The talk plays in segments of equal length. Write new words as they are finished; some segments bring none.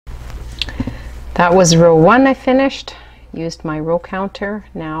That was row 1 I finished. Used my row counter.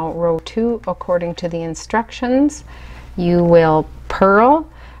 Now row 2, according to the instructions, you will purl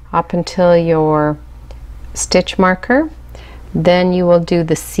up until your stitch marker. Then you will do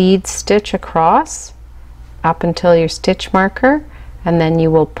the seed stitch across up until your stitch marker, and then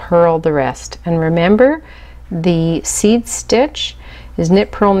you will purl the rest. And remember, the seed stitch is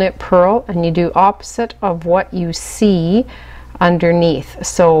knit, purl, and you do opposite of what you see underneath.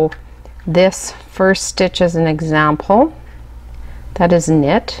 So this first stitch as an example, that is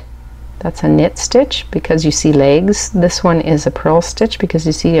knit. That's a knit stitch because you see legs. This one is a purl stitch because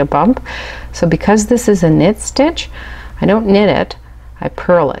you see a bump. So because this is a knit stitch, I don't knit it, I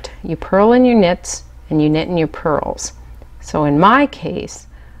purl it. You purl in your knits and you knit in your purls. So in my case,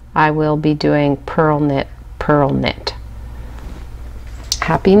 I will be doing purl, knit, purl, knit.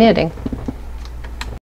 Happy knitting.